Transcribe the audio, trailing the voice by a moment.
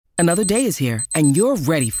Another day is here, and you're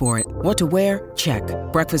ready for it. What to wear? Check.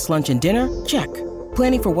 Breakfast, lunch, and dinner? Check.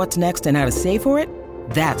 Planning for what's next and how to save for it?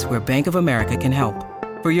 That's where Bank of America can help.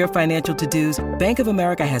 For your financial to-dos, Bank of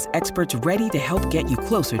America has experts ready to help get you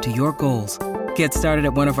closer to your goals. Get started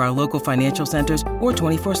at one of our local financial centers or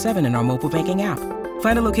 24/7 in our mobile banking app.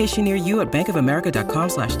 Find a location near you at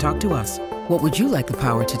bankofamerica.com/talktous. What would you like the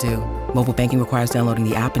power to do? Mobile banking requires downloading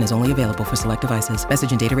the app and is only available for select devices.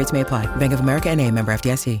 Message and data rates may apply. Bank of America N.A., member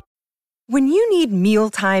FDIC. When you need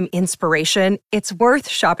mealtime inspiration, it's worth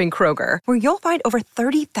shopping Kroger, where you'll find over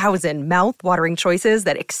 30,000 mouth-watering choices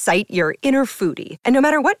that excite your inner foodie. And no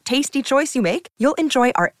matter what tasty choice you make, you'll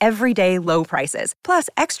enjoy our everyday low prices, plus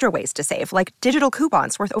extra ways to save, like digital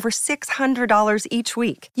coupons worth over $600 each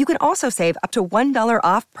week. You can also save up to $1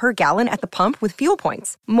 off per gallon at the pump with fuel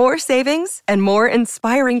points. More savings and more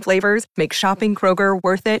inspiring flavors make shopping Kroger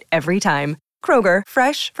worth it every time. Kroger,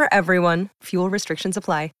 fresh for everyone. Fuel restrictions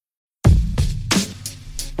apply.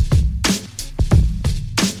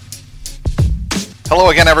 Hello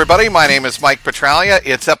again, everybody. My name is Mike Petraglia.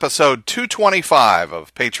 It's episode 225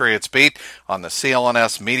 of Patriots Beat on the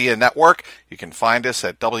CLNS Media Network. You can find us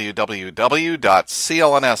at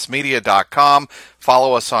www.clnsmedia.com.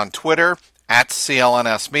 Follow us on Twitter at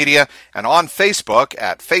CLNS Media and on Facebook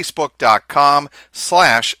at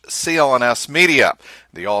facebook.com/CLNS Media.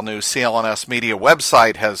 The all-new CLNS Media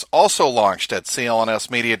website has also launched at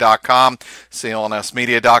clnsmedia.com.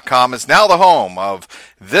 clnsmedia.com is now the home of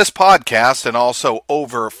this podcast and also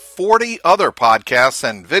over 40 other podcasts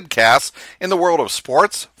and vidcasts in the world of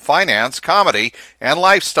sports, finance, comedy, and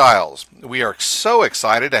lifestyles. We are so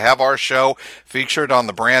excited to have our show featured on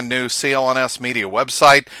the brand new CLNS Media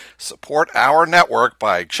website. Support our network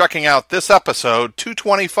by checking out this episode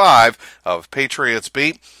 225 of Patriots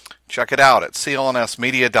Beat. Check it out at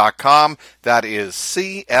clnsmedia.com. That is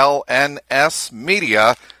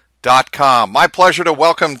clnsmedia.com. My pleasure to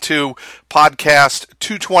welcome to podcast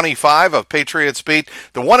 225 of Patriots Beat,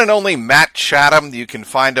 the one and only Matt Chatham. You can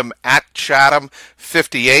find him at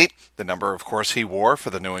Chatham58, the number, of course, he wore for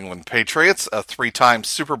the New England Patriots, a three-time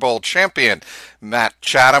Super Bowl champion. Matt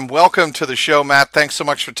Chatham, welcome to the show, Matt. Thanks so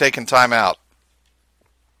much for taking time out.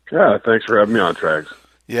 Yeah, thanks for having me on, Trags.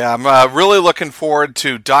 Yeah, I'm really looking forward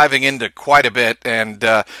to diving into quite a bit, and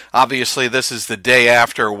obviously this is the day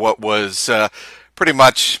after what was pretty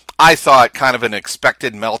much, I thought, kind of an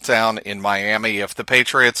expected meltdown in Miami. If the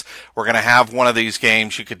Patriots were going to have one of these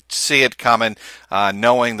games, you could see it coming,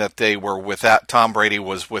 knowing that they were without, Tom Brady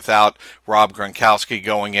was without Rob Gronkowski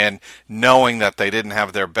going in, knowing that they didn't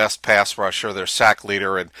have their best pass rusher, their sack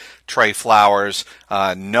leader, and Trey Flowers,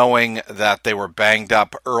 knowing that they were banged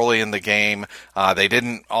up early in the game. They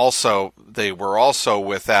were also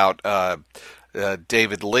without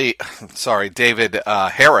David Harris,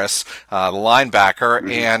 the linebacker,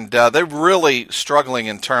 and they're really struggling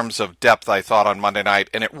in terms of depth, I thought, on Monday night,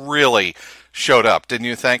 and it really showed up, didn't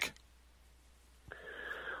you think?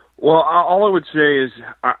 Well, all I would say is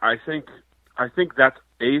I think that's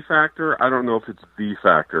a factor. I don't know if it's the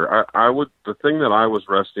factor. The thing that I was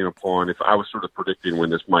resting upon, if I was sort of predicting when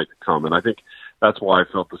this might come, and I think that's why I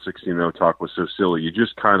felt the 16-0 talk was so silly. You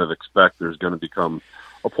just kind of expect there's going to become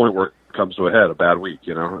a point where it comes to a head, a bad week,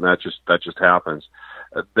 and that just happens.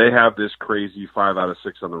 They have this crazy 5 out of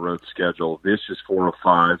 6 on the road schedule. This is 4 of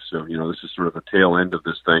 5, so this is sort of the tail end of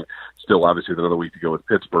this thing. Still, obviously, another week to go with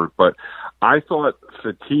Pittsburgh, but I thought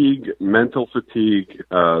fatigue, mental fatigue,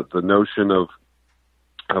 the notion of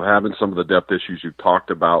having some of the depth issues you talked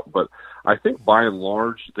about, but I think by and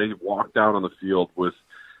large they walked out on the field with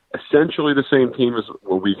essentially the same team as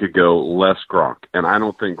a week ago, less Gronk. And I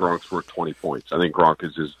don't think Gronk's worth 20 points. I think Gronk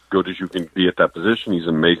is as good as you can be at that position. He's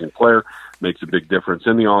an amazing player, makes a big difference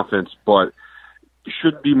in the offense, but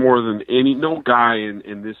should be more than no guy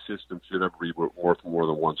in this system should ever be worth more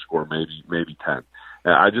than one score, maybe 10.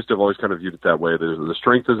 And I just have always kind of viewed it that way. The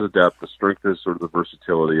strength is the depth, the strength is sort of the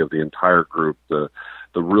versatility of the entire group, the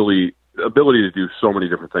really ability to do so many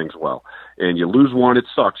different things well. And you lose one, it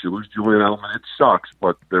sucks. You lose Julian Edelman, it sucks.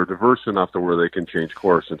 But they're diverse enough to where they can change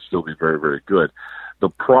course and still be very, very good. The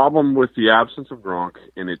problem with the absence of Gronk,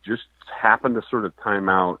 and it just happened to sort of time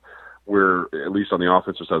out where, at least on the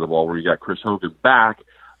offensive side of the ball, where you got Chris Hogan back,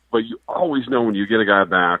 but you always know when you get a guy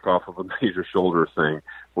back off of a major shoulder thing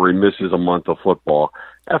where he misses a month of football,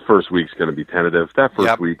 that first week's going to be tentative. That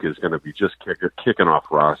first week is going to be just kicking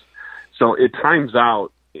off rust. So it times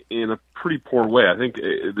out in a pretty poor way. I think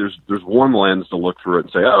there's one lens to look through it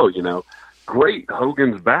and say, great,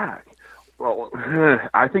 Hogan's back. Well,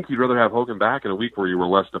 I think you'd rather have Hogan back in a week where you were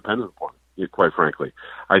less dependent upon him, quite frankly.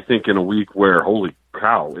 I think in a week where, holy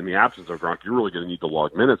cow, in the absence of Gronk, you're really going to need to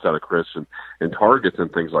log minutes out of Chris and targets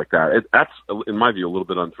and things like that. That's, in my view, a little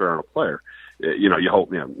bit unfair on a player. You know, you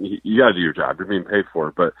hope, you got to do your job. You're being paid for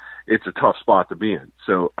it, but it's a tough spot to be in.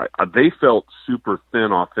 So they felt super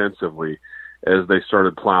thin offensively as they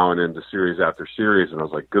started plowing into series after series, and I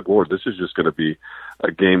was like, good Lord, this is just going to be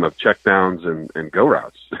a game of checkdowns and go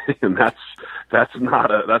routes. And that's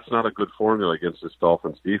not a good formula against this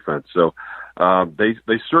Dolphins defense. So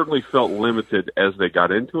they certainly felt limited as they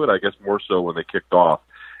got into it, I guess more so when they kicked off.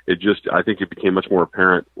 I think it became much more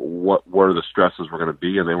apparent where the stresses were going to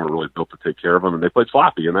be, and they weren't really built to take care of them, and they played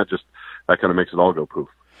sloppy, and that kind of makes it all go poof.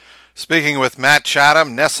 Speaking with Matt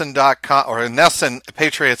Chatham, NESN.com, or NESN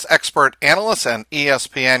Patriots expert analyst and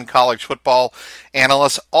ESPN college football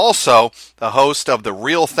analyst, also the host of the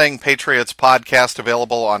Real Thing Patriots podcast,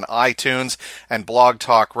 available on iTunes and Blog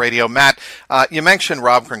Talk Radio. Matt, you mentioned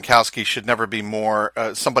Rob Gronkowski should never be more,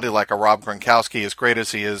 somebody like a Rob Gronkowski, as great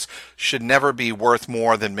as he is, should never be worth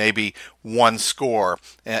more than maybe one score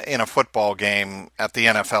in a football game at the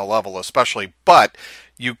NFL level especially. But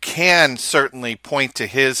you can certainly point to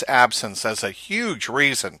his absence as a huge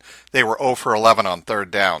reason they were 0 for 11 on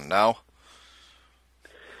third down, no?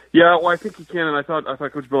 Yeah, well, I think you can, and I thought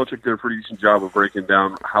Coach Belichick did a pretty decent job of breaking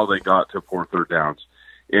down how they got to 4 third downs.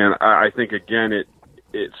 And I think, again,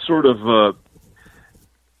 it's sort of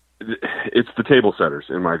it's the table setters,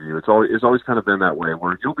 in my view. It's always kind of been that way,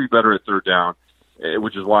 where you'll be better at third down,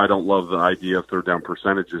 which is why I don't love the idea of third down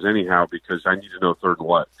percentages anyhow, because I need to know third and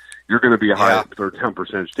what. You're going to be a higher third down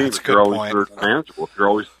percentage team if you're always third and manageable. If you're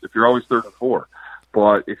always 3rd and 4,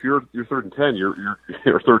 but if you're 3rd and 10, you're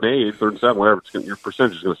 3rd and 8, 3rd and 7, whatever, your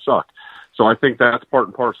percentage is going to suck. So I think that's part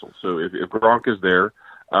and parcel. So if Gronk is there,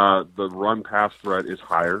 the run pass threat is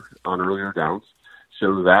higher on earlier downs,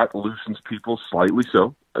 so that loosens people slightly.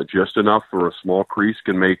 So just enough for a small crease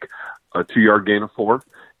can make a 2-yard gain of 4.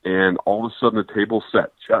 And all of a sudden the table's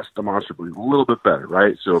set just demonstrably a little bit better,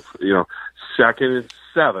 right? So, 2nd and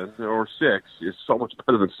 7 or 6 is so much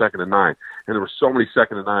better than 2nd and 9. And there were so many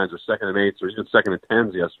 2nd and 9s or 2nd and 8s or even 2nd and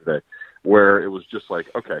 10s yesterday where it was just like,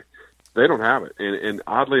 okay, they don't have it. And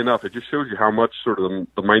oddly enough, it just shows you how much sort of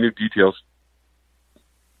the minute details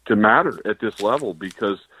can matter at this level,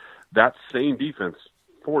 because that same defense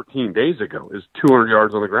 14 days ago is 200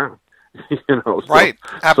 yards on the ground. Right.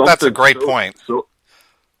 That's a great point.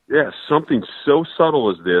 Yeah, something so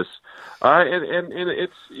subtle as this, and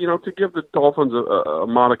it's, to give the Dolphins a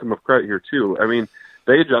modicum of credit here too. I mean,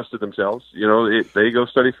 they adjusted themselves. They go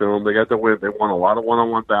study film. They got the win. They won a lot of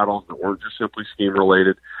one-on-one battles that weren't just simply scheme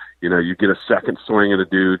related. You get a second swing at a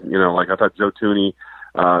dude. Like I thought Joe Thuney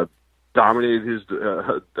dominated his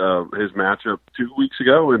matchup 2 weeks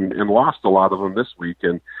ago and lost a lot of them this week,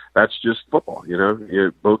 and that's just football.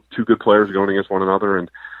 Both two good players going against one another,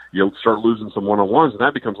 and you'll start losing some one-on-ones, and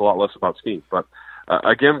that becomes a lot less about scheme. But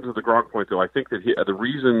again, to the Gronk point, though, I think that the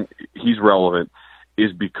reason he's relevant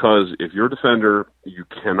is because if you're a defender, you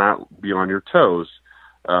cannot be on your toes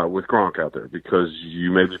with Gronk out there, because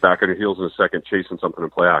you may be back on your heels in a second chasing something in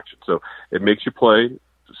play action. So it makes you play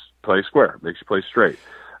square, it makes you play straight.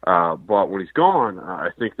 But when he's gone, I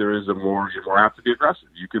think you're more apt to be aggressive.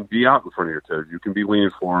 You can be out in front of your toes. You can be leaning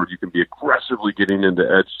forward. You can be aggressively getting into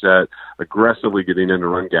edge set, aggressively getting into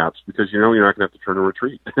run gaps, because you're not going to have to turn and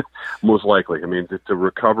retreat, most likely. I mean, to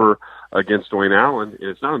recover against Dwayne Allen, and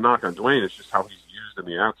it's not a knock on Dwayne, it's just how he's used in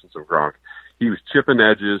the absence of Gronk. He was chipping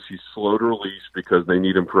edges. He's slow to release because they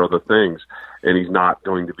need him for other things, and he's not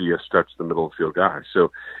going to be a stretch the middle of the field guy.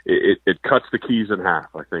 So it cuts the keys in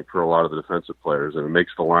half, I think, for a lot of the defensive players, and it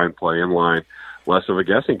makes the line play in line less of a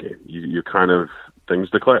guessing game. You kind of,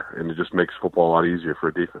 things declare, and it just makes football a lot easier for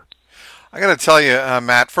a defense. I got to tell you,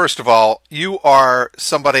 Matt, first of all, you are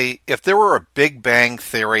somebody, if there were a Big Bang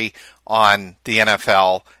Theory on the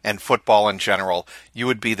NFL and football in general, you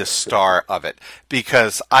would be the star of it,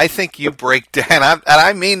 because I think you break down, and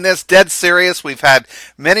I mean this dead serious. We've had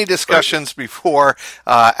many discussions before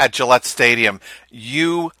at Gillette Stadium.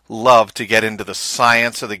 You love to get into the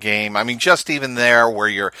science of the game. I mean, just even there where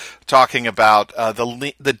you're talking about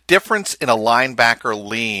the difference in a linebacker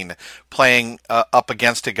lean playing up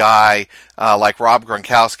against a guy like Rob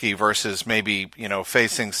Gronkowski versus maybe,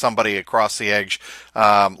 facing somebody across the edge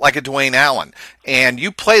like a Dwayne Allen. And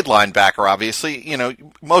you played linebacker, obviously.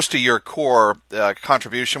 Most of your core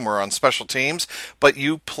contribution were on special teams, but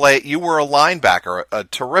you were a linebacker, a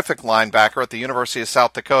terrific linebacker at the University of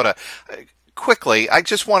South Dakota. Quickly, I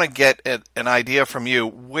just want to get an idea from you.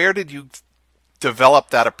 Where did you develop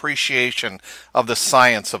that appreciation of the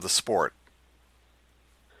science of the sport?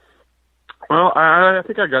 Well, I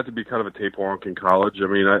think I got to be kind of a tape wonk in college. I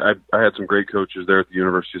mean, I had some great coaches there at the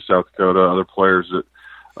University of South Dakota, other players that,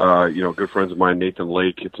 good friends of mine, Nathan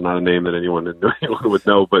Lake. It's not a name that anyone would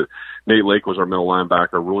know, but Nate Lake was our middle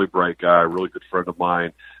linebacker, really bright guy, really good friend of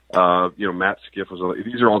mine. Matt Skiff was.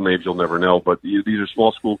 These are all names you'll never know, but these are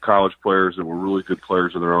small school college players that were really good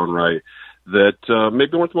players in their own right. That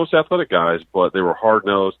maybe weren't the most athletic guys, but they were hard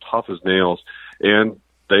nosed, tough as nails, and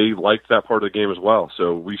they liked that part of the game as well.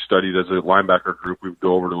 So we studied as a linebacker group. We would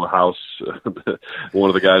go over to a house, one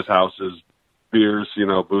of the guys' houses, beers,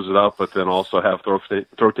 booze it up, but then also have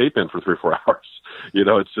throw tape in for 3 or 4 hours.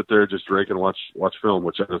 And sit there, just drink and watch film,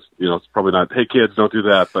 which is, it's probably not, hey kids, don't do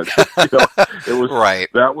that. But, it was, right.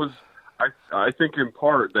 That was, I think in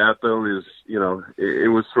part that though is, it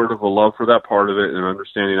was sort of a love for that part of it and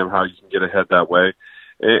understanding of how you can get ahead that way.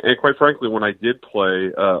 And quite frankly, when I did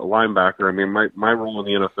play linebacker, I mean, my role in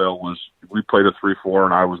the NFL was we played a 3-4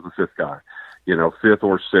 and I was the fifth guy, fifth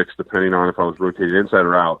or sixth, depending on if I was rotated inside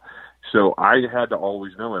or out. So I had to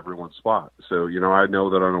always know everyone's spot. So, I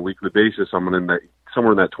know that on a weekly basis, I'm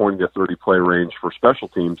somewhere in that 20 to 30 play range for special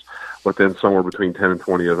teams, but then somewhere between 10 and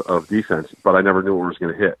 20 of defense. But I never knew where it was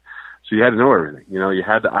going to hit. So you had to know everything.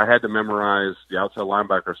 I had to memorize the outside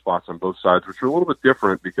linebacker spots on both sides, which are a little bit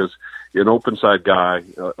different because an open side guy,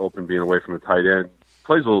 open being away from the tight end,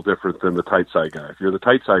 plays a little different than the tight side guy. If you're the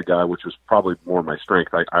tight side guy, which was probably more my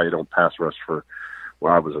strength, I don't pass rush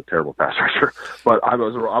I was a terrible pass rusher, but I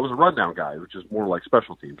was a rundown guy, which is more like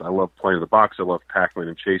special teams. I love playing in the box. I love tackling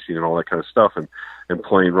and chasing and all that kind of stuff, and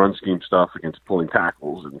playing run scheme stuff against pulling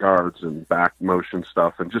tackles and guards and back motion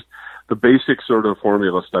stuff, and just the basic sort of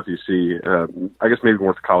formula stuff you see. I guess maybe more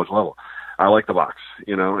at the college level. I like the box,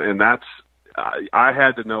 and that's I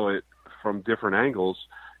had to know it from different angles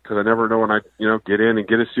because I never know when I get in and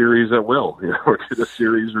get a series at will, or get a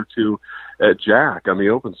series or two at Jack on the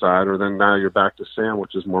open side, or then now you're back to Sam,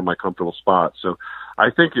 which is more my comfortable spot. So I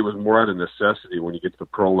think it was more out of necessity when you get to the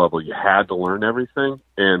pro level. You had to learn everything.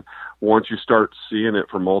 And once you start seeing it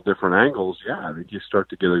from all different angles, I think you start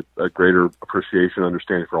to get a greater appreciation,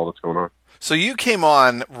 understanding for all that's going on. So you came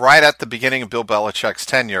on right at the beginning of Bill Belichick's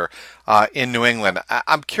tenure in New England.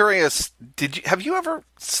 I'm curious, did you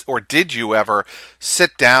ever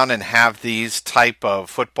sit down and have these type of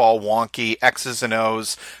football wonky X's and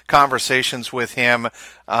O's conversations with him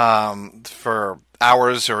for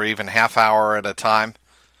hours or even half hour at a time?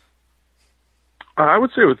 I would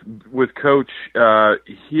say with Coach,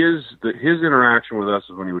 his interaction with us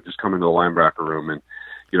is when he would just come into the linebacker room, and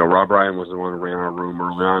Rob Ryan was the one who ran our room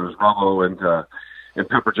early on. It was Robbo and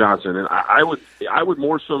Pepper Johnson, and I would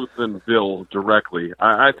more so than Bill directly.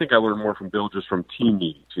 I think I learned more from Bill just from team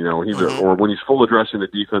needs, or when he's full addressing the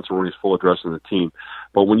defense or when he's full addressing the team.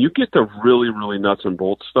 But when you get to really, really nuts and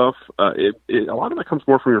bolts stuff, a lot of it comes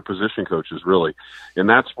more from your position coaches, really, and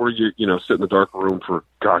that's where you sit in the dark room for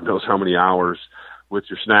God knows how many hours with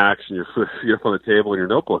your snacks and your food on the table and your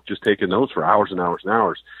notebook, just taking notes for hours and hours and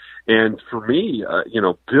hours. And for me,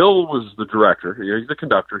 Bill was the director. He's the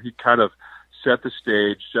conductor. He kind of set the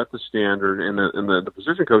stage, set the standard, and the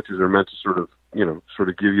position coaches are meant to sort of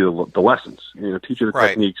give you the lessons, teach you the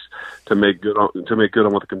techniques to make good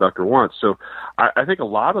on what the conductor wants. So I think a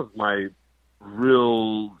lot of my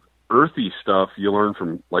real earthy stuff you learn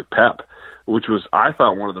from like Pep, which was I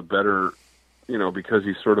thought one of the better, because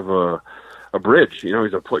he's sort of a bridge. He's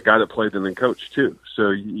a guy that played and then coached too. So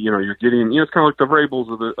you're getting it's kind of like the Vrabels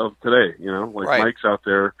of today. Mike's out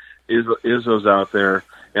there, Izzo's out there,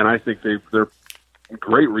 and I think they're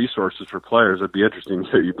great resources for players. It'd be interesting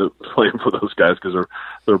to play for those guys because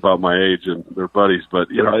they're about my age and they're buddies. But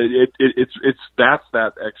that's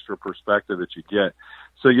that extra perspective that you get.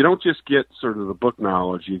 So you don't just get sort of the book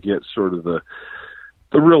knowledge. You get sort of the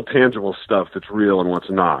real tangible stuff that's real and what's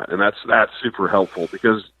not, and that's super helpful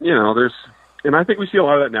because and I think we see a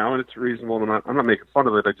lot of that now, and it's reasonable. I'm not making fun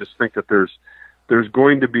of it. I just think that there's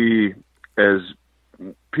going to be, as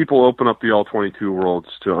people open up the all 22 worlds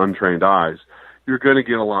to untrained eyes, you're going to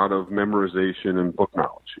get a lot of memorization and book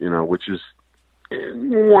knowledge, which is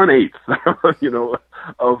 1/8,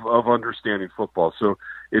 of understanding football. So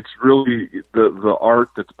it's really the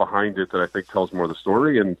art that's behind it that I think tells more of the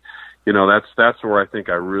story. And, that's where I think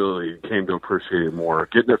I really came to appreciate it more.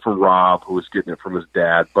 Getting it from Rob, who was getting it from his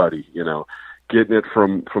dad, Buddy, getting it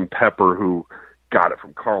from Pepper, who got it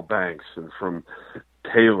from Carl Banks and from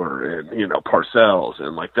Taylor and, Parcells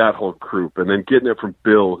and like that whole group. And then getting it from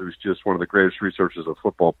Bill, who's just one of the greatest resources of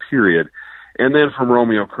football, period. And then from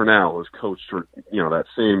Romeo Cornell, who's coached for, that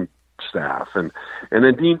same staff, and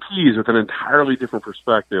then Dean Pease with an entirely different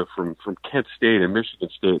perspective from Kent State and Michigan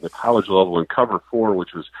State at the college level in cover 4,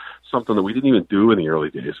 which was something that we didn't even do in the early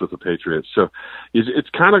days with the Patriots. So it's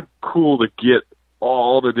kind of cool to get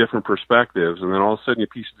all the different perspectives, and then all of a sudden you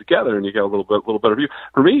piece it together and you get a little better view.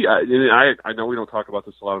 For me, I know we don't talk about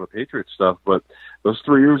this a lot of the Patriots stuff, but those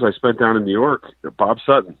 3 years I spent down in New York, Bob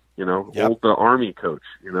Sutton, old Army coach,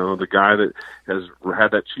 the guy that has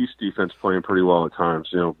had that Chiefs defense playing pretty well at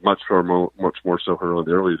times, much more so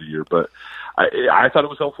early in the year. But I thought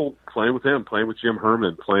it was helpful playing with him, playing with Jim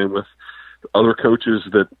Herman, playing with other coaches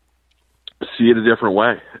that see it a different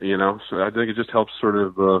way, So I think it just helps sort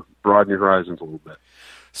of broaden your horizons a little bit.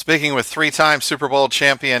 Speaking with 3-time Super Bowl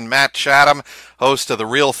champion Matt Chatham, host of the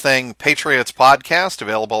Real Thing Patriots podcast,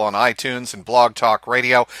 available on iTunes and Blog Talk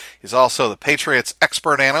Radio. He's also the Patriots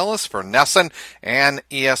expert analyst for NESN and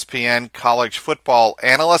ESPN college football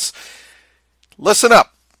analyst. Listen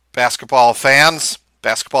up, basketball fans.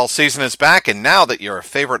 Basketball season is back, and now that your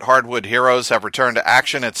favorite hardwood heroes have returned to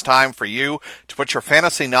action, it's time for you to put your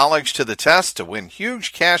fantasy knowledge to the test to win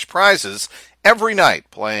huge cash prizes every night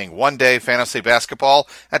playing one-day fantasy basketball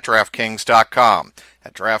at DraftKings.com.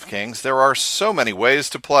 At DraftKings, there are so many ways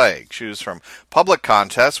to play. Choose from public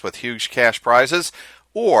contests with huge cash prizes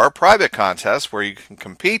or private contests where you can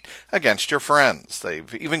compete against your friends.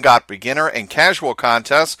 They've even got beginner and casual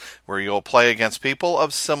contests where you'll play against people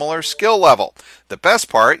of similar skill level. The best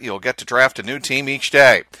part, you'll get to draft a new team each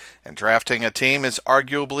day. And drafting a team is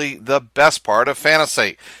arguably the best part of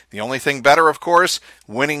fantasy. The only thing better, of course,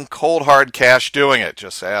 winning cold hard cash doing it.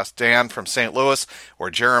 Just ask Dan from St. Louis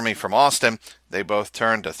or Jeremy from Austin. They both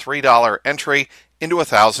turned a $3 entry into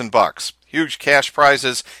 $1,000. Huge cash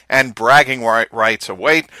prizes and bragging rights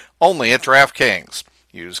await only at DraftKings.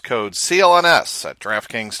 Use code CLNS at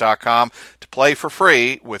DraftKings.com to play for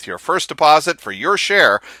free with your first deposit for your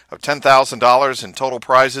share of $10,000 in total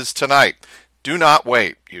prizes tonight. Do not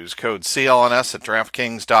wait. Use code CLNS at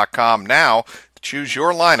DraftKings.com now to choose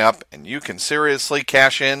your lineup, and you can seriously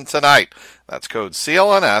cash in tonight. That's code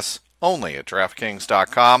CLNS only at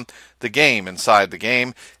DraftKings.com. The game inside the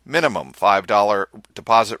game. Minimum $5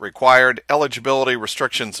 deposit required. Eligibility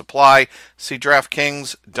restrictions apply. See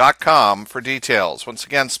DraftKings.com for details. Once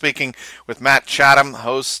again, speaking with Matt Chatham,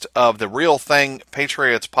 host of the Real Thing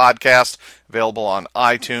Patriots podcast, available on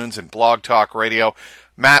iTunes and Blog Talk Radio.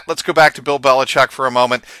 Matt, let's go back to Bill Belichick for a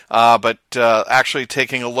moment, but actually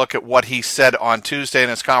taking a look at what he said on Tuesday in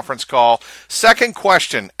his conference call. Second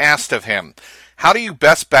question asked of him: how do you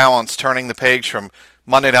best balance turning the page from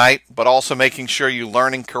Monday night, but also making sure you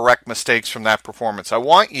learn and correct mistakes from that performance? I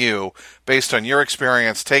want you, based on your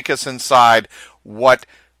experience, take us inside what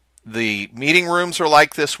the meeting rooms are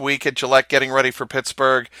like this week at Gillette getting ready for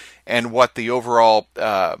Pittsburgh, and what the overall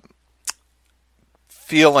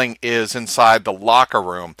feeling is inside the locker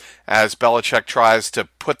room as Belichick tries to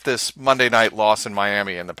put this Monday night loss in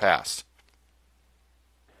Miami in the past.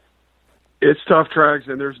 It's tough, Trags,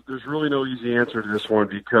 and there's really no easy answer to this one,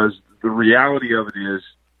 because the reality of it is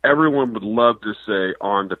everyone would love to say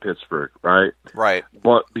on to Pittsburgh, right? Right.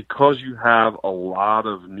 But because you have a lot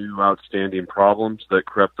of new outstanding problems that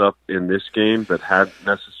crept up in this game that hadn't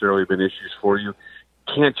necessarily been issues for you,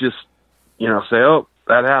 you can't just, say, oh,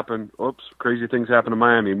 that happened. Oops, crazy things happen in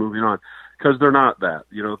Miami, moving on. Because they're not that.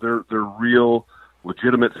 They're real,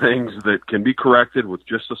 legitimate things that can be corrected with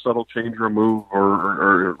just a subtle change or a move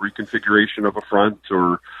or reconfiguration of a front,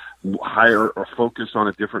 or higher or focus on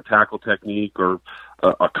a different tackle technique, or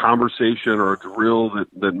a conversation or a drill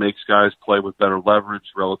that makes guys play with better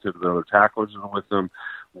leverage relative to the other tacklers that are with them.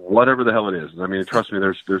 Whatever the hell it is. I mean, trust me,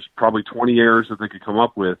 there's probably 20 errors that they could come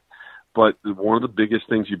up with. But one of the biggest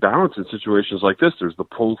things you balance in situations like this, there's the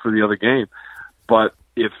pull for the other game. Just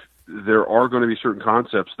if there are going to be certain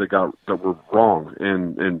concepts that were wrong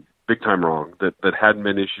and big time wrong that hadn't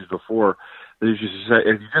been issues before, if you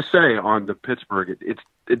just say on to Pittsburgh,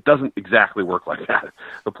 it doesn't exactly work like that.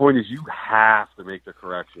 The point is you have to make the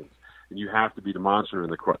corrections, and you have to be demonstrative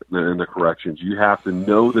in the corrections. You have to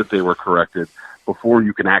know that they were corrected before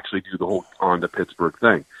you can actually do the whole on to Pittsburgh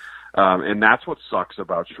thing. And that's what sucks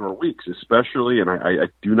about short weeks, especially, and I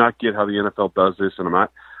do not get how the NFL does this, and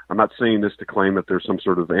I'm not saying this to claim that there's some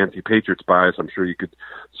sort of anti-Patriots bias. I'm sure you could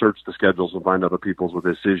search the schedules and find other people's with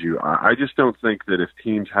this issue. I just don't think that if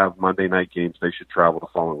teams have Monday night games, they should travel the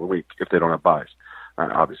following week if they don't have buys,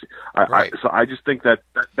 obviously. Right. So I just think that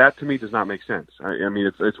to me does not make sense. I mean,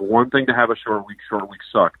 it's one thing to have a short week. Short weeks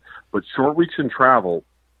suck. But short weeks in travel,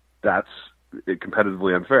 that's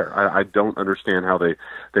competitively unfair. I don't understand how they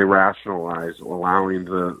rationalize allowing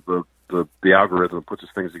the algorithm that puts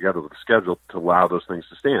these things together with the schedule to allow those things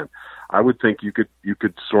to stand. I would think you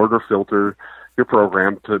could sort or filter your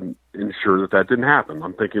program to ensure that didn't happen.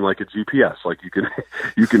 I'm thinking like a GPS, like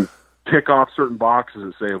you can tick off certain boxes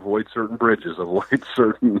and say avoid certain bridges, avoid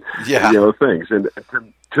certain things. And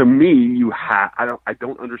to me, I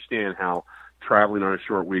don't understand how traveling on a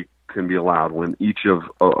short week can be allowed when each of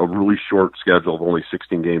a really short schedule of only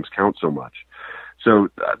 16 games counts so much. So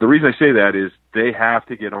the reason I say that is they have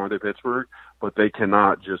to get on to Pittsburgh, but they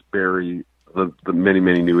cannot just bury the many,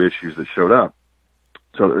 many new issues that showed up.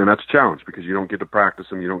 So, and that's a challenge because you don't get to practice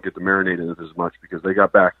them, you don't get to marinate in it as much because they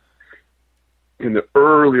got back in the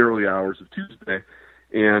early hours of Tuesday,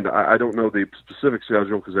 and I don't know the specific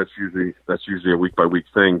schedule because that's usually a week by week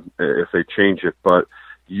thing if they change it. But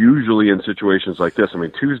usually in situations like this, I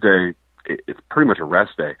mean, Tuesday it's pretty much a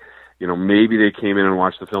rest day. You know, maybe they came in and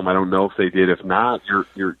watched the film. I don't know if they did. If not,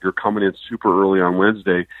 you're coming in super early on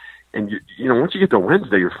Wednesday, and you know once you get to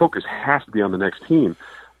Wednesday, your focus has to be on the next team.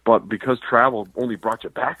 But because travel only brought you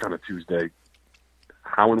back on a Tuesday,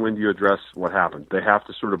 how and when do you address what happened? They have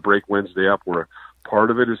to sort of break Wednesday up where part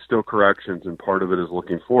of it is still corrections and part of it is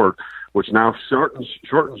looking forward, which now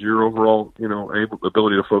shortens your overall,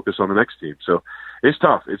 ability to focus on the next team. So it's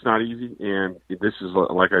tough. It's not easy. And this is,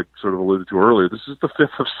 like I sort of alluded to earlier, this is the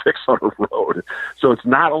 5th of 6 on a road. So it's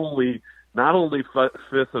not only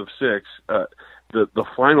 5th of 6, the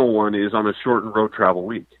final one is on a shortened road travel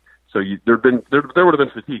week. So there would have been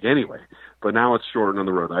fatigue anyway, but now it's shortened on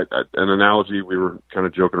the road. An analogy we were kind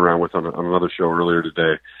of joking around with on another show earlier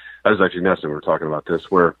today. I was actually Neston. We were talking about this.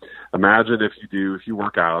 Where imagine if you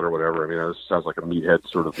work out or whatever. I mean, this sounds like a meathead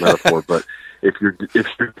sort of metaphor, but if you're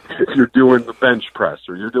doing the bench press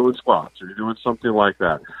or you're doing squats or you're doing something like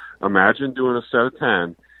that, imagine doing a set of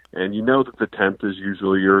 10, and you know that the 10th is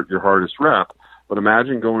usually your hardest rep. But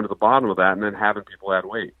imagine going to the bottom of that and then having people add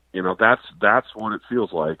weight. You know, that's what it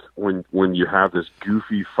feels like when you have this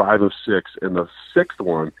goofy 5 of 6 and the 6th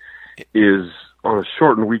one is on a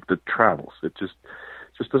shortened week that travels. It just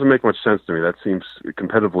doesn't make much sense to me. That seems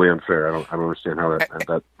competitively unfair. I don't understand how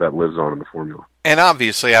that lives on in the formula. And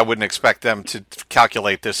obviously, I wouldn't expect them to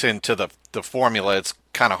calculate this into the formula. It's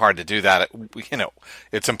kind of hard to do that.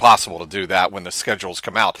 It's impossible to do that when the schedules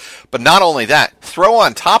come out. But not only that, throw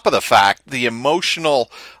on top of the fact the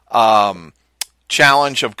emotional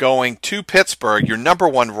challenge of going to Pittsburgh, your number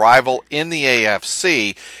one rival in the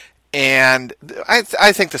AFC. And I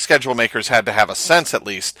think the schedule makers had to have a sense, at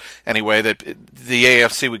least anyway, that the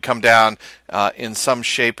AFC would come down in some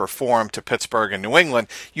shape or form to Pittsburgh and New England.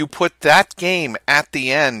 You put that game at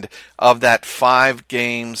the end of that 5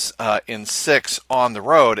 games in 6 on the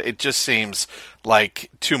road. It just seems like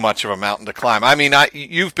too much of a mountain to climb. I mean,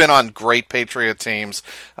 you've been on great Patriot teams,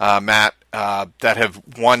 Matt, that have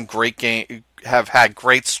won great game. Have had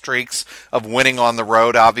great streaks of winning on the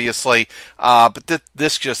road, obviously, but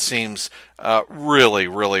this just seems really,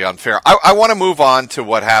 really unfair. I want to move on to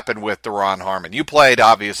what happened with Duron Harmon. You played,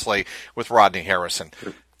 obviously, with Rodney Harrison.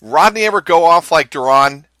 Rodney ever go off like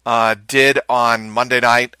Duron did on Monday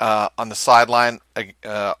night on the sideline,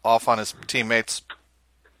 off on his teammates?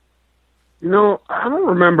 I don't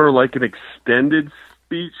remember like an extended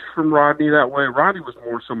speech from Rodney that way. Rodney was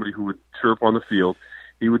more somebody who would chirp on the field.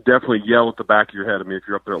 He would definitely yell at the back of your head. I mean, if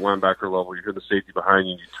you're up there at linebacker level, you hear the safety behind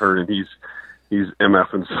you, and you turn, and he's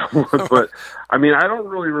MFing someone. But, I mean, I don't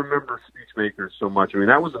really remember speech makers so much. I mean,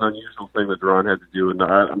 that was an unusual thing that Duron had to do, and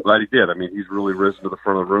I'm glad he did. I mean, he's really risen to the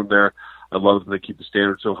front of the room there. I love that they keep the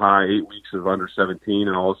standard so high, 8 weeks of under 17,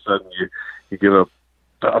 and all of a sudden you give up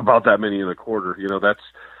about that many in a quarter.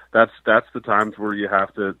 That's the times where you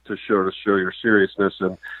have to show your seriousness,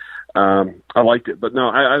 and I liked it, but no,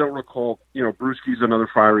 I don't recall. Brewski's another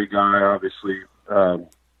fiery guy. Obviously,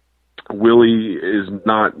 Willie is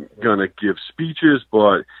not going to give speeches,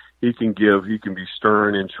 but he can be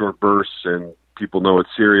stern in short bursts, and people know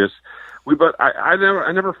it's serious. But I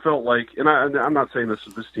never felt like, and I'm not saying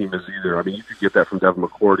this team is either. I mean, you could get that from Devin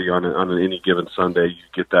McCourty on any given Sunday. You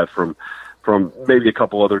get that from maybe a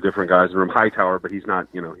couple other different guys in the room. Hightower, but he's not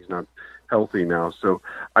healthy now. So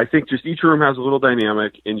I think just each room has a little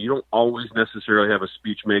dynamic, and you don't always necessarily have a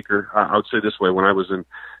speech maker. I would say this way: when I was in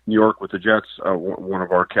New York with the Jets, one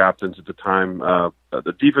of our captains at the time,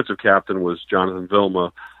 the defensive captain was Jonathan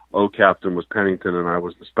Vilma, captain was Pennington, and I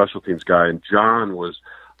was the special teams guy. And John was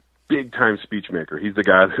big time speech maker. He's the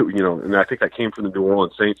guy who, and I think that came from the New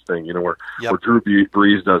Orleans Saints thing, where Drew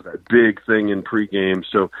Brees does that big thing in pregame.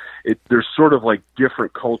 So there's sort of like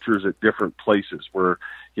different cultures at different places where,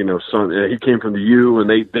 he came from the U, and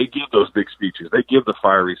they give those big speeches. They give the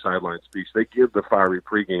fiery sideline speech. They give the fiery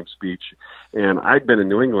pregame speech. And I'd been in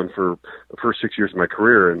New England for the first 6 years of my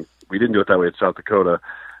career, and we didn't do it that way at South Dakota.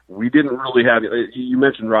 we didn't really have. You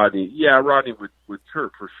mentioned Rodney. Yeah, Rodney would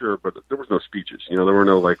chirp for sure, but there was no speeches. There were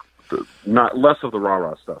no not less of the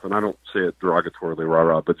rah-rah stuff, and I don't say it derogatorily,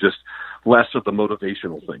 rah-rah, but just less of the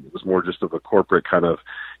motivational thing. It was more just of a corporate kind of,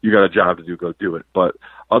 you got a job to do, go do it. But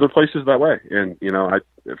other places that way, and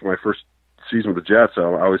for my first season with the Jets, I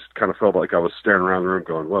always kind of felt like I was staring around the room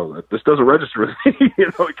going, "Whoa, this doesn't register with me,"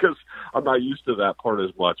 because I'm not used to that part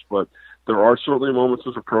as much. But there are certainly moments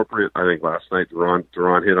as appropriate. I think last night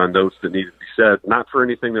Duran hit on notes that needed to be said, not for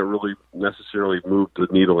anything that really necessarily moved the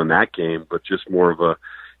needle in that game, but just more of a,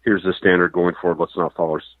 here's the standard going forward. Let's not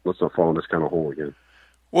fall in this kind of hole again.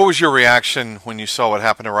 What was your reaction when you saw what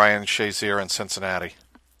happened to Ryan Shazier in Cincinnati?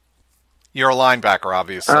 You're a linebacker,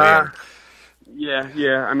 obviously.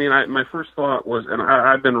 Yeah. I mean, my first thought was, and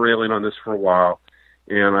I've been railing on this for a while,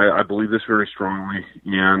 and I believe this very strongly,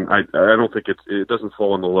 and I don't think it doesn't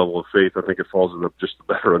fall on the level of faith. I think it falls in just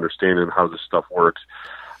a better understanding of how this stuff works.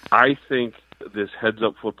 I think this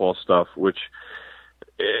heads-up football stuff, which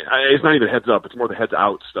it's not even heads up, it's more the heads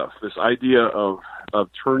out stuff. This idea of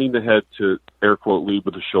turning the head to, air quote, lead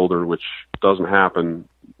with the shoulder, which doesn't happen,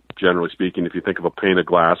 generally speaking, if you think of a pane of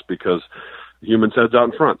glass, because the human's head's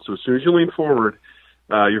out in front. So as soon as you lean forward,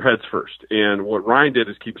 your head's first. And what Ryan did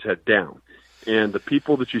is keep his head down. And the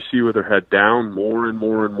people that you see with their head down more and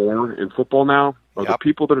more and more in football now are the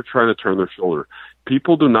people that are trying to turn their shoulder.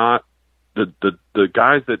 People do not, the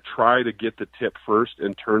guys that try to get the tip first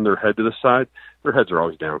and turn their head to the side, their heads are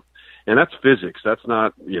always down. And that's physics. That's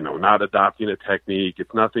not, not adopting a technique.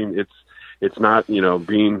 It's nothing. It's not,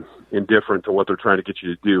 being indifferent to what they're trying to get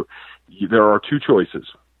you to do. There are two choices.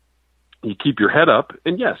 You keep your head up,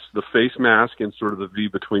 and yes, the face mask and sort of the V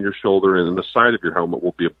between your shoulder and the side of your helmet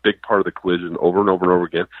will be a big part of the collision over and over and over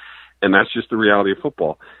again. And that's just the reality of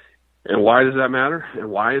football. And why does that matter?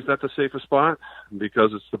 And why is that the safest spot?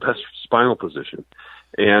 Because it's the best spinal position.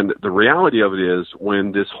 And the reality of it is,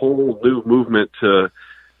 when this whole new movement to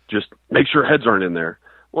just make sure heads aren't in there,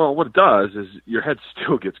 well, what it does is your head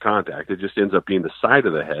still gets contact. It just ends up being the side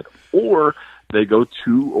of the head. Or they go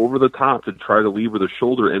too over the top to try to lead with a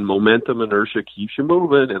shoulder, and momentum inertia keeps you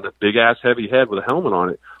moving, and the big-ass heavy head with a helmet on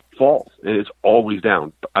it falls, and it's always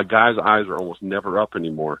down. A guy's eyes are almost never up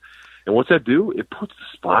anymore. And what's that do? It puts the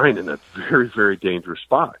spine in a very, very dangerous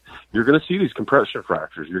spot. You're going to see these compression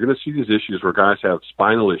fractures. You're going to see these issues where guys have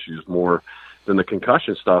spinal issues more than the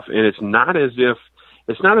concussion stuff, and it's not as if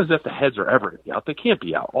the heads are ever going to be out. They can't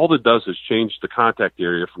be out. All it does is change the contact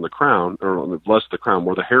area from the crown, or less the crown,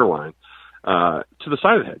 more the hairline, to the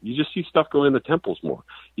side of the head. You just see stuff go in the temples more.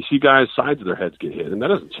 You see guys' sides of their heads get hit, and that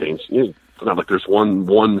doesn't change. It's not like there's one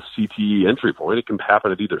CTE entry point. It can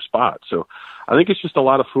happen at either spot. So I think it's just a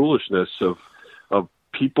lot of foolishness of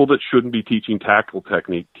people that shouldn't be teaching tactical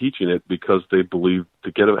technique, teaching it because they believe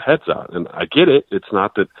to get their heads out. And I get it. It's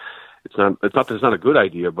not that it's not a good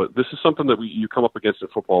idea, but this is something that you come up against in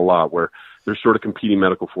football a lot, where there's sort of competing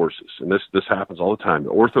medical forces, and this happens all the time. The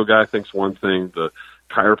ortho guy thinks one thing, the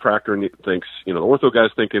chiropractor thinks, the ortho guy's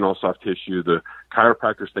thinking all soft tissue, the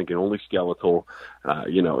chiropractor's thinking only skeletal,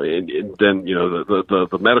 and then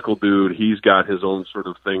the medical dude, he's got his own sort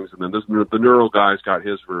of things, and then the neuro guy's got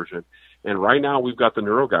his version. And right now we've got the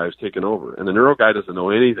neuro guys taking over, and the neuro guy doesn't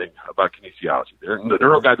know anything about kinesiology. The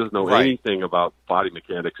neuro guy doesn't know anything about body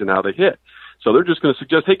mechanics and how they hit. So they're just going to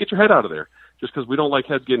suggest, hey, get your head out of there, just because we don't like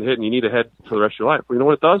heads getting hit and you need a head for the rest of your life. Well, you know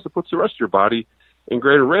what it does? It puts the rest of your body in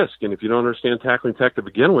greater risk. And if you don't understand tackling tech to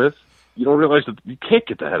begin with, you don't realize that you can't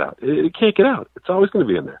get the head out. It can't get out. It's always going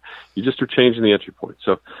to be in there. You just are changing the entry point.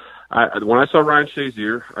 So when I saw Ryan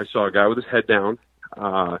Shazier, I saw a guy with his head down,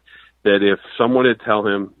 that if someone had tell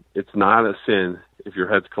him it's not a sin if your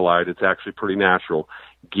heads collide, it's actually pretty natural,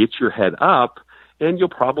 get your head up, and you'll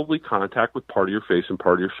probably contact with part of your face and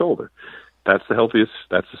part of your shoulder. That's the healthiest,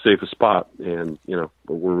 that's the safest spot. And,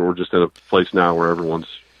 we're just in a place now where everyone's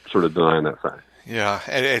sort of denying that fact. Yeah,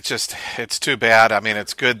 it's too bad. I mean,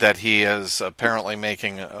 it's good that he is apparently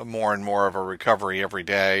making more and more of a recovery every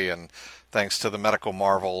day, and thanks to the medical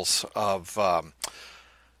marvels of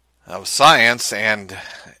science and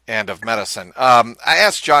of medicine. I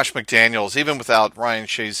asked Josh McDaniels, even without Ryan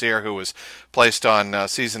Shazier, who was placed on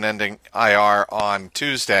season-ending IR on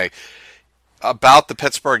Tuesday, about the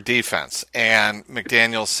Pittsburgh defense. And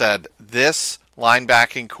McDaniels said, this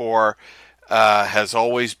linebacking core has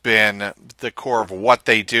always been the core of what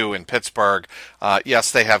they do in Pittsburgh.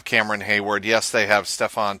 Yes, they have Cameron Hayward. Yes, they have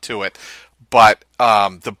Stephon Tuitt. But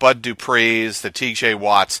the Bud Duprees, the TJ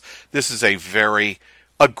Watts, this is a very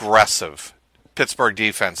aggressive Pittsburgh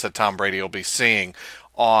defense that Tom Brady will be seeing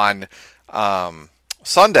on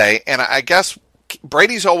Sunday. And I guess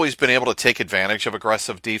Brady's always been able to take advantage of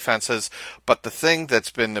aggressive defenses, but the thing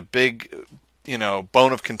that's been a big,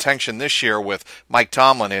 bone of contention this year with Mike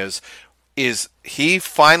Tomlin is he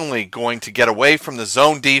finally going to get away from the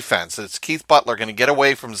zone defense? Is Keith Butler going to get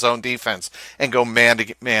away from zone defense and go man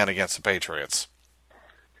to man against the Patriots?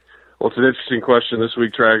 Well, it's an interesting question this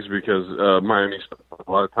week, Trags, because Miami spent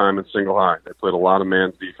a lot of time in single high. They played a lot of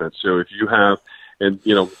man defense. So if you have,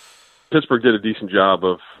 Pittsburgh did a decent job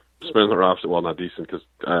of spending their offseason. Well, not decent, because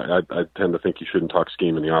I tend to think you shouldn't talk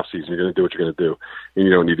scheme in the offseason. You're going to do what you're going to do, and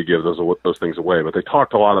you don't need to give those things away. But they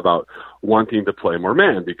talked a lot about wanting to play more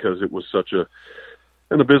man because it was such an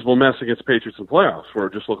abysmal mess against Patriots in playoffs, where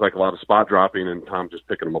it just looked like a lot of spot dropping and Tom just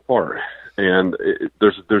picking them apart. And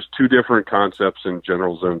there's two different concepts in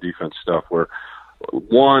general zone defense stuff. Where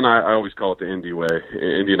one, I always call it the Indy way.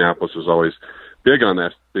 Indianapolis was always big on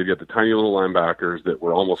that. They got the tiny little linebackers that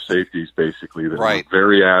were almost safeties, basically, that were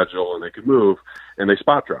very agile and they could move, and they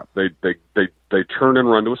spot drop. They turn and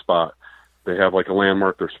run to a spot. They have like a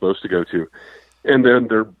landmark they're supposed to go to, and then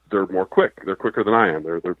they're more quick. They're quicker than I am.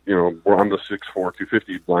 They're I'm the 6'4",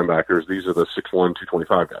 250 linebackers. These are the 6'1",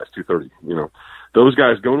 225 guys, 230. Those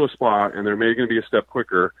guys go to a spot and they're maybe going to be a step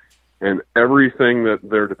quicker. And everything that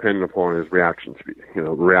they're dependent upon is reaction speed.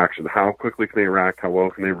 Reaction. How quickly can they react? How well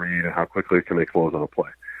can they read? And how quickly can they close on a play?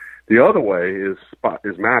 The other way is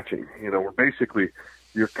matching. Where basically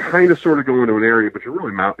you're kind of sort of going to an area, but you're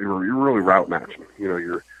really route matching.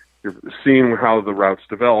 You're seeing how the routes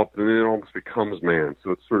develop, and then it almost becomes man. So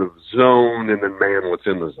it's sort of zone and then man what's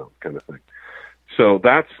in the zone kind of thing. So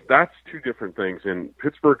that's two different things. In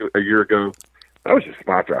Pittsburgh a year ago, that was just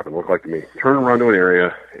spot dropping, looked like to me. Turn and run to an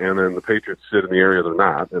area, and then the Patriots sit in the area they're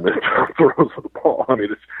not, and then Tom throws the ball. I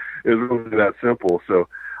mean, it's really that simple. So,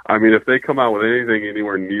 I mean, if they come out with anything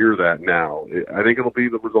anywhere near that now, I think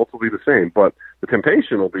the results will be the same. But the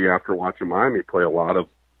temptation will be after watching Miami play a lot of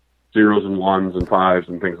zeros and ones and fives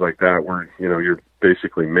and things like that, where, you're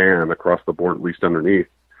basically man across the board, at least underneath.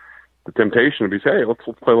 The temptation would be, hey, let's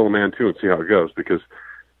play a little man too and see how it goes, because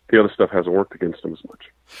the other stuff hasn't worked against them as much.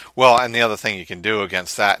 Well, and the other thing you can do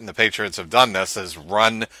against that, and the Patriots have done this, is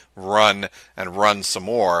run, and run some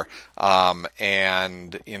more.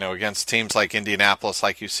 Against teams like Indianapolis,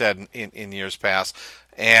 like you said in years past,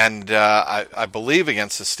 and I believe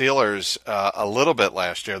against the Steelers a little bit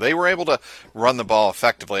last year, they were able to run the ball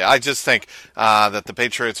effectively. I just think that the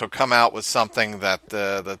Patriots will come out with something that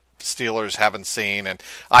the Steelers haven't seen, and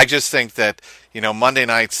I just think that Monday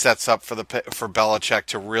night sets up for Belichick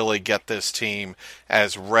to really get this team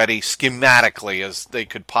as ready schematically as they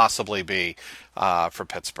could possibly be for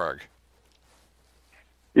Pittsburgh.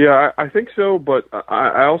 Yeah, I think so, but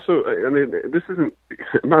I also, this isn't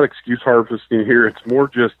not excuse harvesting here. It's more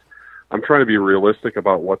just I'm trying to be realistic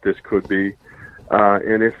about what this could be,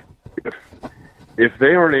 and if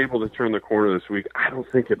they aren't able to turn the corner this week, I don't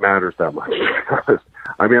think it matters that much.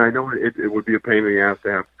 I mean, I know it would be a pain in the ass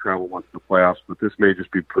to have to travel once in the playoffs, but this may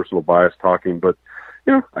just be personal bias talking. But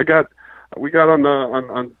we got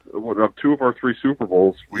on two of our three Super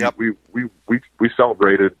Bowls. We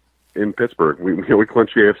celebrated in Pittsburgh. We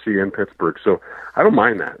clinched the AFC in Pittsburgh, so I don't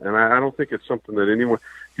mind that, and I don't think it's something that anyone.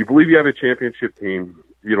 If you believe you have a championship team,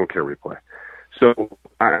 you don't care where you play. So,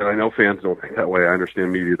 I know fans don't think that way. I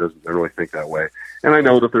understand media doesn't really think that way. And I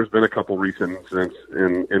know that there's been a couple recent incidents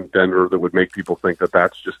in Denver that would make people think that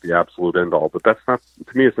that's just the absolute end-all. But that's not,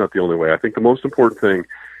 to me, it's not the only way. I think the most important thing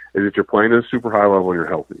is that you're playing at a super high level and you're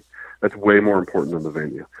healthy. That's way more important than the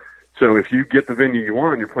venue. So if you get the venue you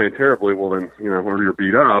want and you're playing terribly, well then, or you're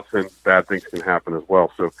beat up, then bad things can happen as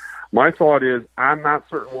well. So my thought is I'm not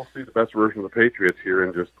certain we'll see the best version of the Patriots here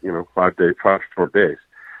in just, 5 short days.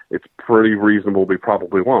 It's pretty reasonable we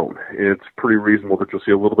probably won't. It's pretty reasonable that you'll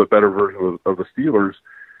see a little bit better version of the Steelers,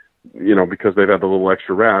 because they've had the little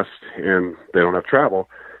extra rest and they don't have travel.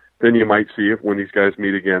 Then you might see it when these guys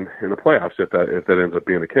meet again in the playoffs, if that ends up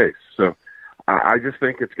being the case. So I just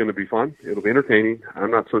think it's going to be fun. It'll be entertaining.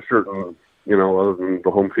 I'm not so certain, other than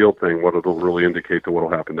the home field thing, what it'll really indicate to what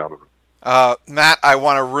will happen down the road. Matt, I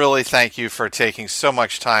want to really thank you for taking so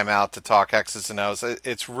much time out to talk X's and O's.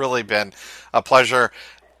 It's really been a pleasure.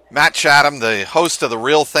 Matt Chatham, the host of the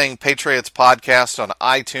Real Thing Patriots podcast on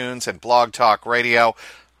iTunes and Blog Talk Radio,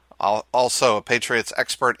 also a Patriots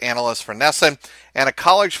expert analyst for NESN, and a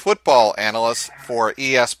college football analyst for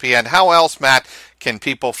ESPN. How else, Matt, can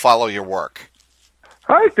people follow your work?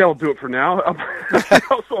 I think that'll do it for now. I'm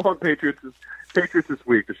also on Patriots This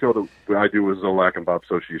Week. The show that I do with Zolak and Bob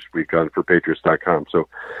Sochi each week for Patriots.com. So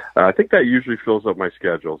I think that usually fills up my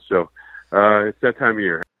schedule. So it's that time of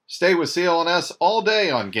year. Stay with CLNS all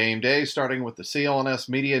day on game day, starting with the CLNS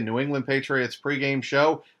Media New England Patriots pregame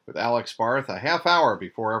show with Alex Barth a half hour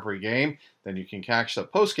before every game. Then you can catch the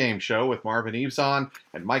postgame show with Marvin Eveson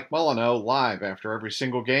and Mike Molyneux live after every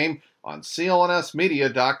single game on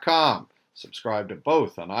clnsmedia.com. Subscribe to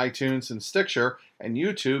both on iTunes and Stitcher and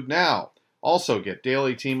YouTube now. Also get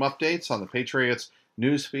daily team updates on the Patriots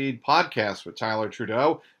Newsfeed podcast with Tyler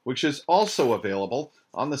Trudeau, which is also available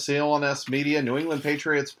on the CLNS Media New England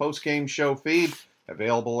Patriots postgame show feed,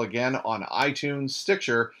 available again on iTunes,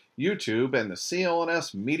 Stitcher, YouTube, and the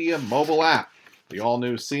CLNS Media mobile app. The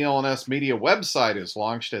all-new CLNS Media website is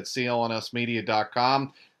launched at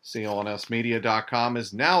clnsmedia.com. clnsmedia.com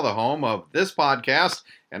is now the home of this podcast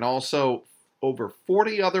and also over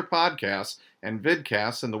 40 other podcasts and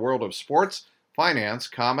vidcasts in the world of sports, finance,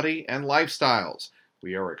 comedy, and lifestyles.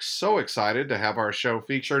 We are so excited to have our show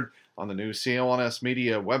featured on the new CLNS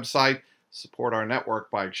Media website. Support our network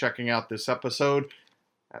by checking out this episode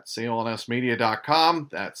at clnsmedia.com.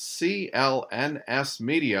 That's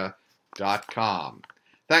clnsmedia.com.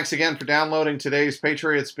 Thanks again for downloading today's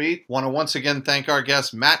Patriots Beat. Want to once again thank our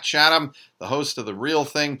guest, Matt Chatham, the host of the Real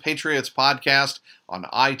Thing Patriots podcast on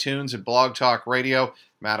iTunes and Blog Talk Radio.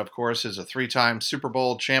 Matt, of course, is a three-time Super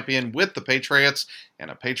Bowl champion with the Patriots and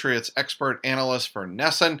a Patriots expert analyst for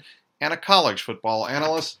NESN and a college football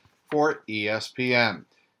analyst for ESPN.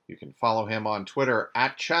 You can follow him on Twitter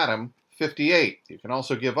at Chatham58. You can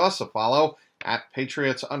also give us a follow at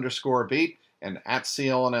Patriots_beat and at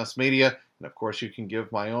CLNS Media. And of course, you can give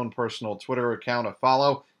my own personal Twitter account a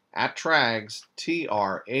follow at Trags,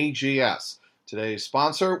 Trags. Today's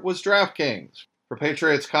sponsor was DraftKings. For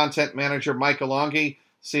Patriots content manager Mike Alongi,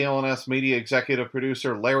 CLNS Media executive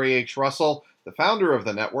producer Larry H. Russell, the founder of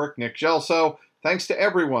the network, Nick Gelso, thanks to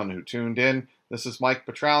everyone who tuned in. This is Mike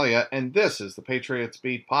Petralia, and this is the Patriots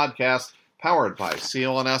Beat podcast powered by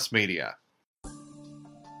CLNS Media.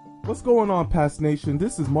 What's going on, Pats Nation?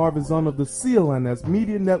 This is Marvin Zahn of the CLNS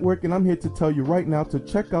Media Network, and I'm here to tell you right now to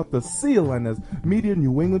check out the CLNS Media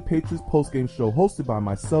New England Patriots postgame show hosted by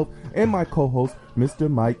myself and my co-host, Mr.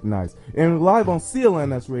 Mike Nice. And live on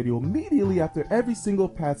CLNS Radio immediately after every single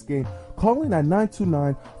Pats game. Call in at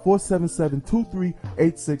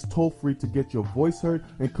 929-477-2386 toll-free to get your voice heard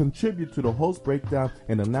and contribute to the host breakdown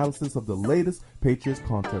and analysis of the latest Patriots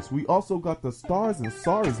contest. We also got the stars and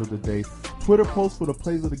sorries of the day, Twitter posts for the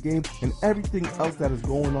plays of the game, and everything else that is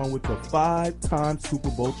going on with the 5-time Super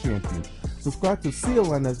Bowl champions. Subscribe to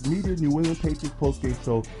CLNS Media New England Patriots postgame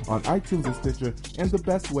show on iTunes and Stitcher, and the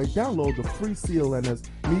best way, download the free CLNS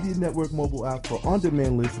Media Network mobile app for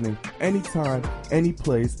on-demand listening anytime, any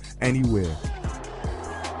place, anywhere.